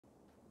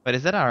But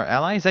is that our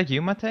ally? Is that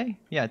you, Mate?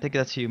 Yeah, I think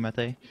that's you,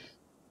 Mate.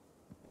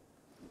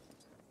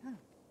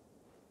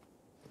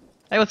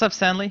 Hey, what's up,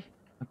 Stanley?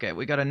 Okay,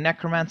 we got a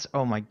necromancer.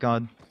 Oh my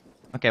god.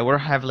 Okay, we're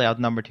heavily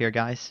outnumbered here,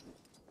 guys.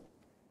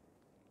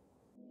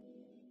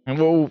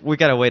 And we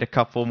gotta wait a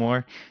couple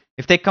more.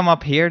 If they come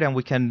up here, then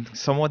we can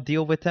somewhat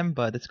deal with them,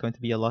 but it's going to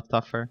be a lot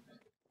tougher.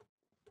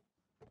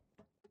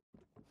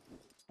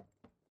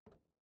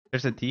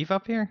 There's a thief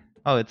up here?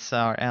 Oh, it's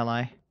our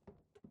ally.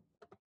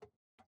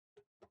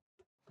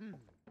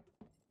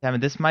 Damn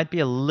it, this might be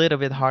a little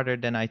bit harder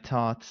than I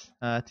thought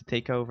to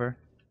take over.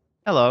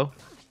 Hello.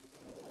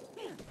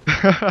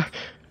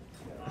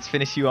 Let's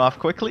finish you off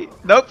quickly.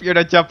 Nope, you're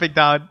not jumping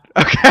down.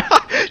 Okay,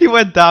 he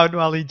went down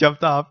while he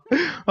jumped up.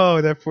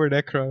 Oh, that poor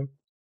necro.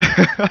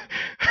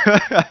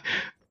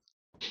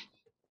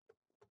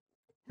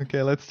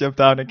 Okay, let's jump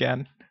down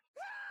again.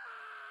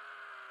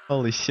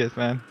 Holy shit,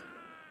 man.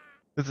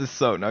 This is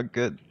so not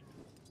good.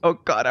 Oh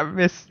god, I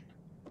missed.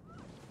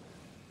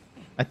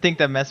 I think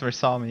that Mesmer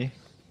saw me.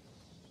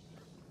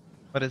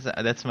 What is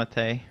that? That's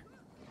Mate.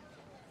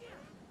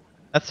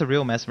 That's the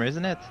real Mesmer,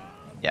 isn't it?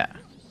 Yeah.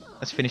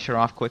 Let's finish her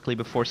off quickly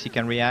before she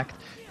can react.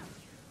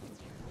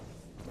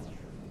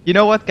 You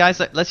know what, guys?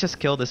 Let's just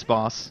kill this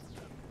boss.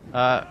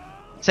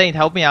 Saint,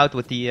 help me out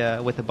with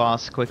the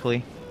boss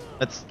quickly.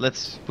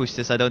 Let's push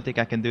this. I don't think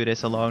I can do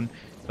this alone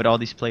with all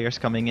these players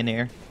coming in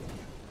here.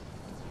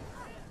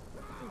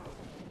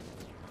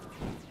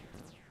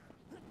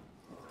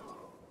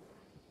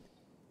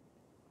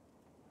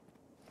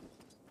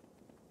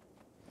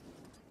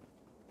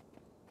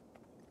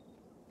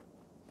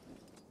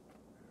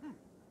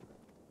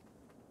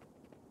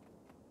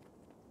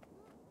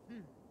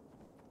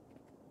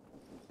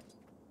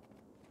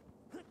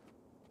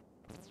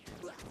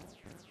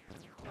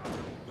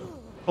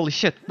 Holy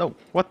shit, no,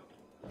 what?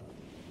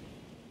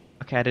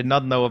 Okay, I did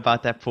not know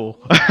about that pool.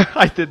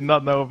 I did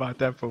not know about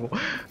that pool.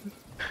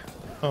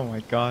 Oh my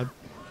god.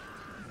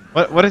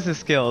 What is his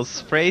skills?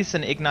 Sprays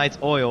and ignites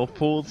oil,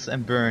 pulls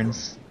and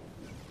burns.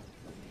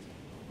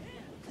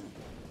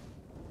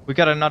 We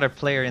got another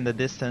player in the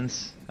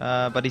distance,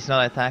 but he's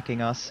not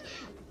attacking us.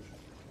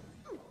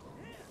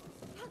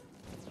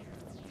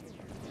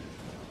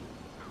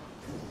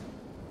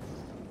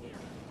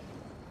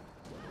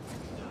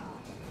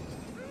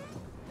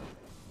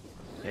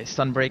 Okay,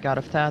 stun break out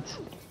of that.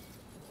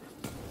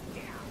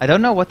 I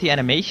don't know what the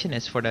animation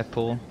is for that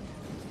pool.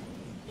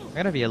 I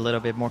gotta be a little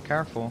bit more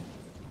careful.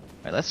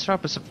 Alright, let's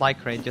drop a supply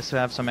crate just to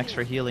have some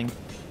extra healing.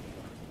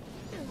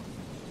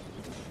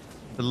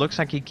 It looks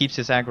like he keeps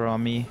his aggro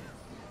on me.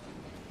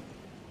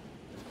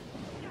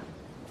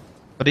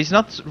 But he's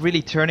not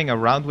really turning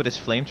around with his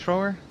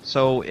flamethrower.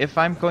 So if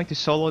I'm going to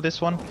solo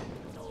this one...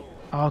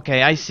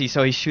 Okay, I see.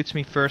 So he shoots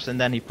me first and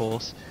then he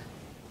pulls.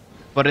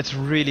 But it's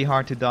really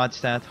hard to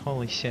dodge that.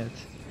 Holy shit.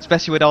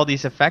 Especially with all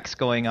these effects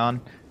going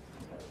on.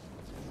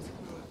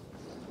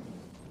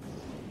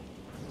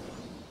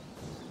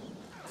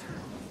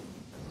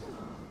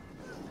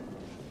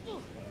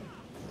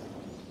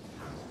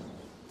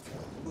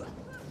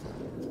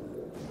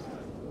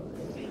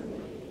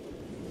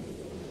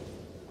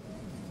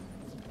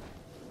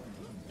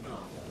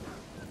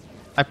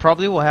 I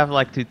probably will have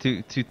like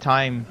to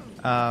time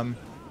and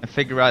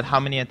figure out how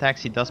many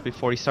attacks he does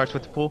before he starts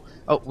with the pull.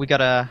 Oh, we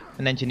got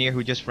an engineer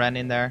who just ran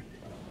in there.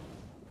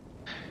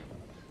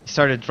 He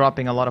started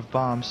dropping a lot of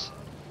bombs.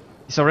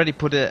 He's already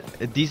put a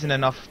decent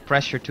enough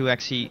pressure to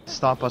actually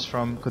stop us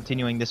from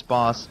continuing this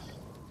boss.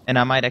 And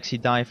I might actually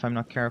die if I'm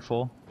not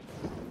careful.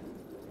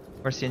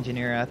 Where's the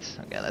engineer at?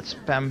 Okay, let's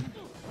spam.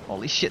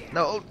 Holy shit,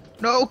 no,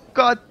 no,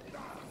 god!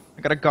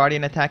 I got a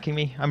guardian attacking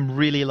me. I'm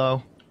really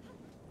low.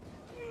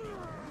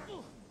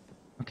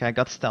 Okay, I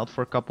got stealth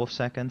for a couple of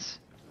seconds.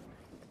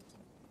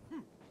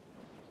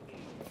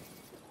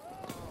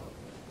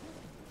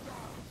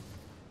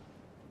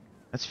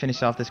 Let's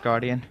finish off this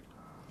guardian.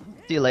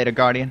 See you later,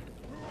 guardian.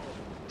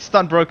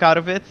 Stun broke out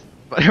of it,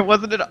 but it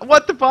wasn't enough.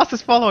 What? The boss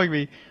is following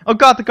me. Oh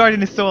god, the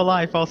guardian is still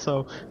alive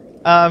also.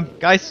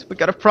 Guys, we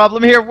got a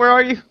problem here. Where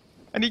are you?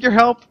 I need your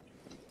help.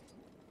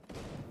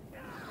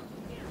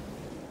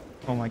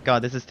 Oh my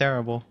god, this is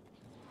terrible.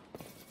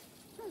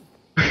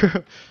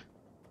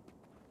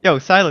 Yo,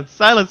 silence,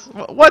 silence.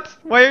 What?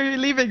 Why are you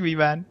leaving me,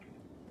 man?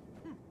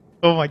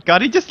 Oh my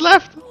god, he just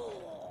left.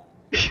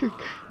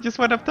 Just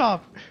went up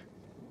top.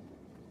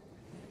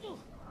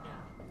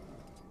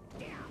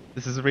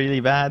 This is really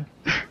bad.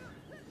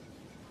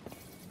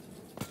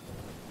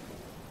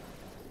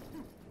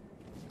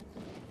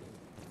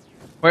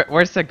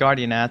 Where's the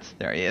guardian at?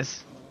 There he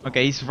is.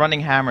 Okay, he's running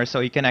hammer, so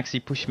he can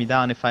actually push me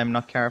down if I'm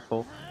not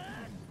careful.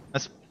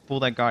 Let's pull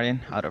that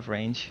guardian out of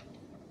range.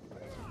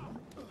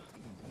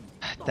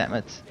 Damn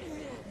it.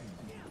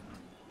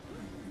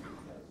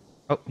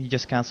 Oh, he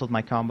just cancelled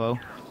my combo.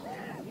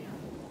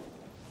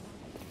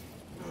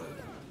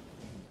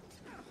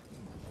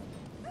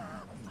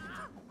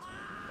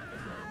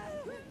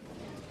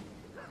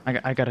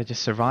 I gotta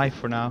just survive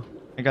for now.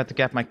 I got to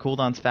get my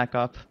cooldowns back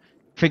up.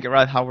 figure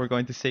out how we're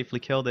going to safely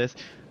kill this.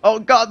 Oh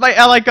god, my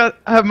ally got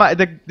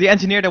the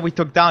engineer that we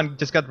took down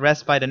just got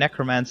rezzed by the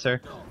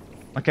necromancer.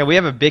 Okay, we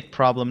have a big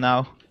problem now.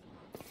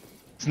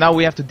 So now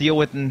we have to deal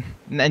with an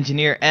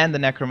engineer and the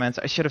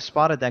necromancer. I should have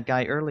spotted that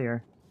guy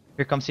earlier.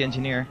 Here comes the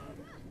engineer.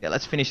 Yeah,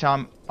 let's finish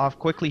him off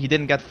quickly. He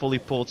didn't get fully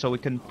pulled, so we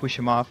couldn't push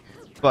him off.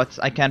 But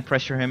I can't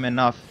pressure him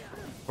enough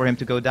for him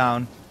to go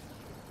down.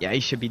 Yeah, he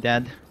should be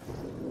dead.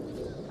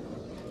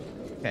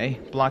 Okay,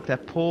 block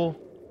that pull.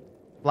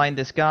 Blind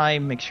this guy.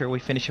 Make sure we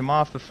finish him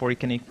off before he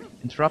can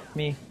interrupt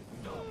me.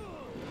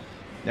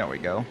 There we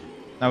go.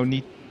 Now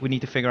we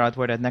need to figure out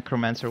where that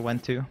necromancer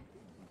went to.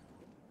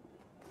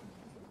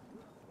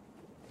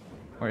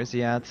 Where is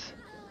he at?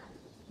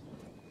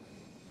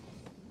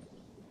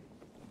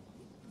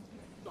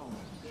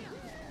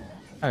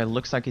 Oh, it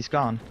looks like he's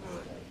gone.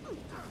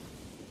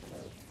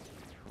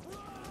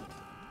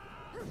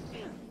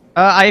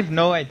 I have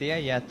no idea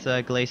yet,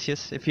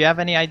 Glacius. If you have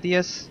any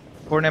ideas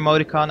for an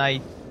emoticon,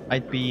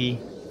 I'd be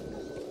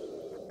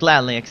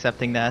gladly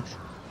accepting that.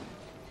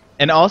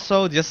 And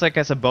also, just like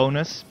as a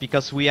bonus,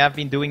 because we have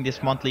been doing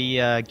this monthly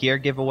gear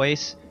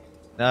giveaways,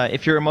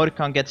 if your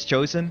emoticon gets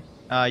chosen,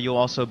 you'll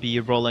also be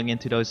rolling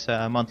into those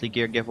monthly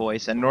gear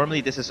giveaways. And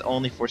normally this is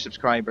only for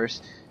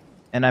subscribers.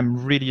 And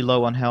I'm really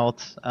low on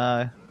health.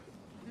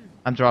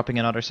 I'm dropping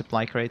another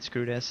supply crate,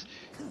 screw this.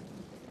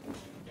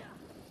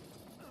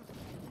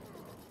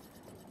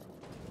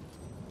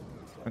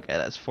 Okay,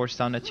 let's force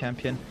down the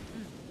champion.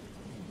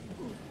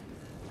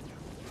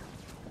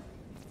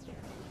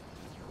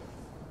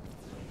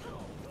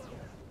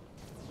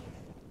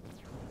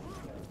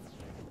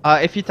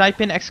 If you type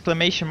in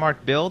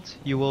 !build,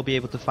 you will be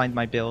able to find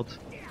my build.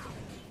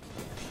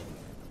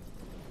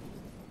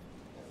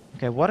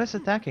 Okay, what is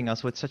attacking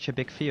us with such a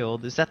big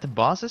field? Is that the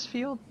boss's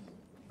field?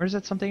 Or is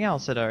that something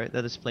else that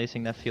is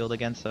placing that field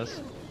against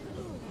us?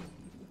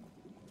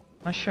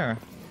 Not sure.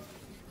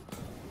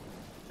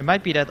 It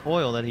might be that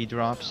oil that he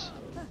drops.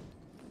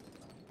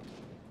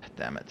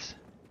 Damn it.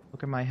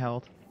 Look at my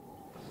health.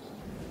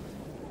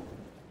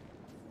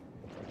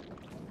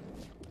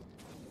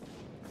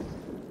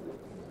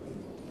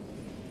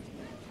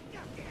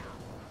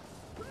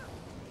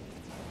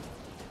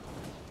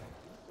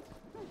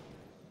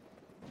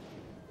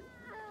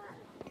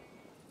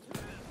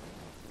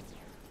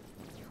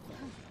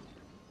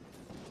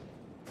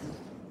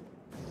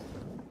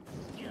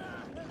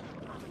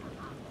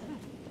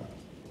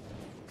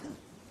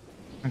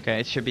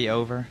 Okay, it should be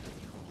over.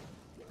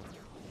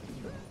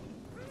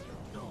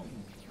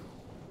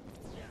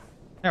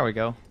 There we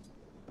go.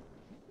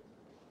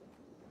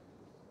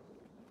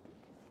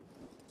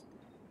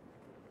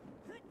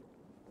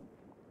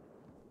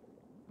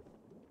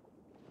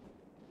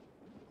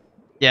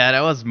 Yeah,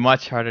 that was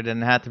much harder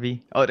than it had to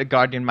be. Oh, the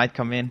Guardian might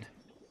come in.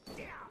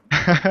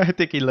 I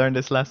think he learned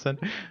his lesson.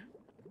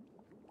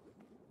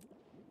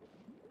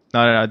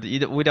 No,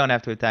 we don't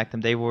have to attack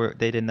them. They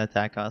didn't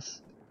attack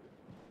us.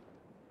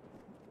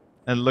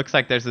 And it looks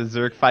like there's a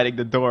Zerg fighting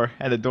the door,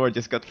 and the door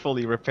just got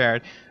fully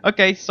repaired.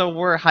 Okay, so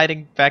we're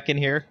hiding back in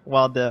here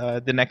while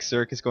the next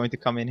Zerg is going to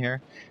come in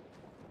here.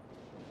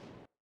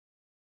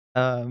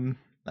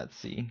 Let's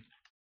see.